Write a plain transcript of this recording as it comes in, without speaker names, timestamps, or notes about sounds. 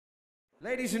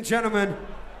Ladies and gentlemen,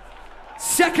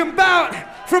 second bout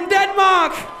from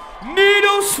Denmark,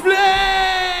 Needlesplit!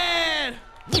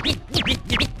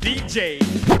 DJ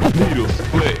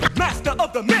Needlesplit, Master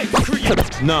of the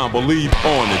Mix, non-believe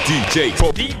on the DJ.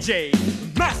 DJ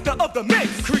Master of the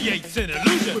Mix creates an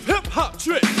illusion with hip-hop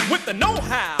tricks, with the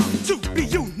know-how to be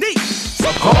unique.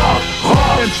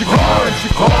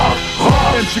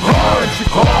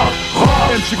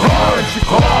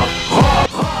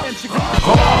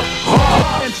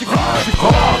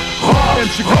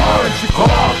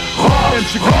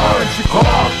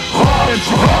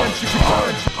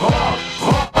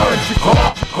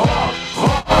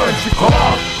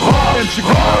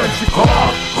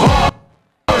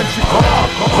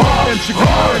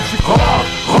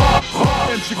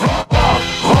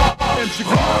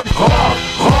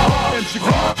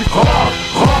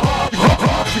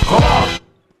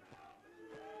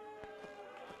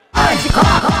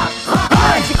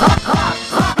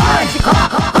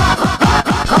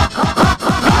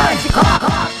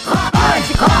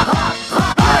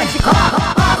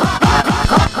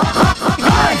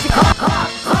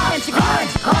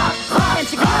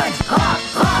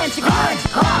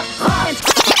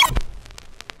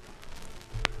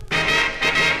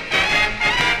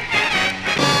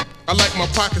 I like my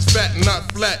pockets fat and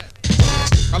not flat.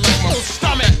 I like my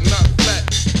stomach not flat.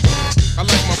 I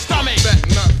like my stomach fat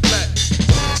and not flat.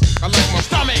 I like my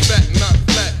stomach fat and not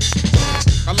flat.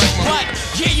 I like my But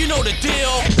yeah, you know the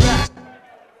deal.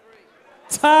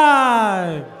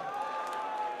 Time!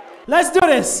 Let's do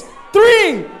this!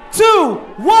 3, 2,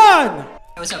 1! Hey,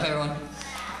 what's up, everyone?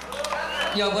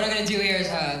 Yo, what I'm gonna do here is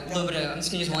a little bit of, I'm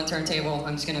just gonna use one turntable.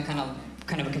 I'm just gonna kind of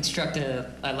construct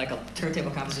like a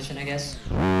turntable composition, I guess.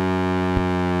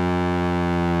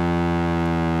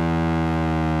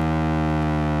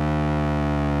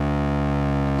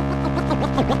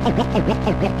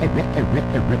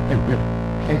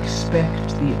 Expect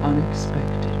the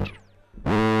unexpected.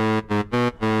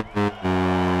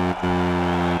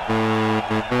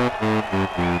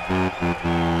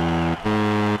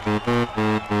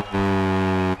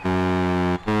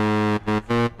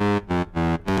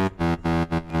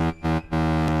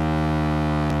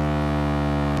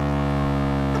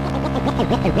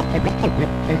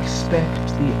 Expect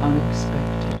the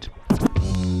unexpected.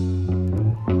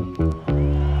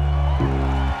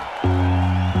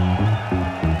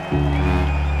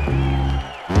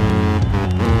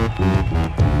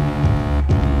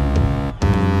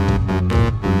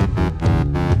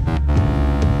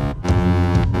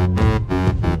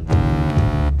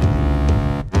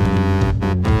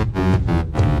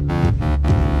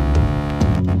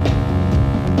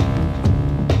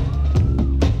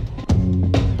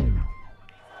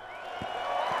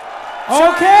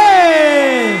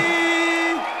 Okay!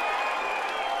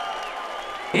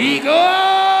 Ego!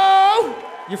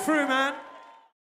 You're through, man.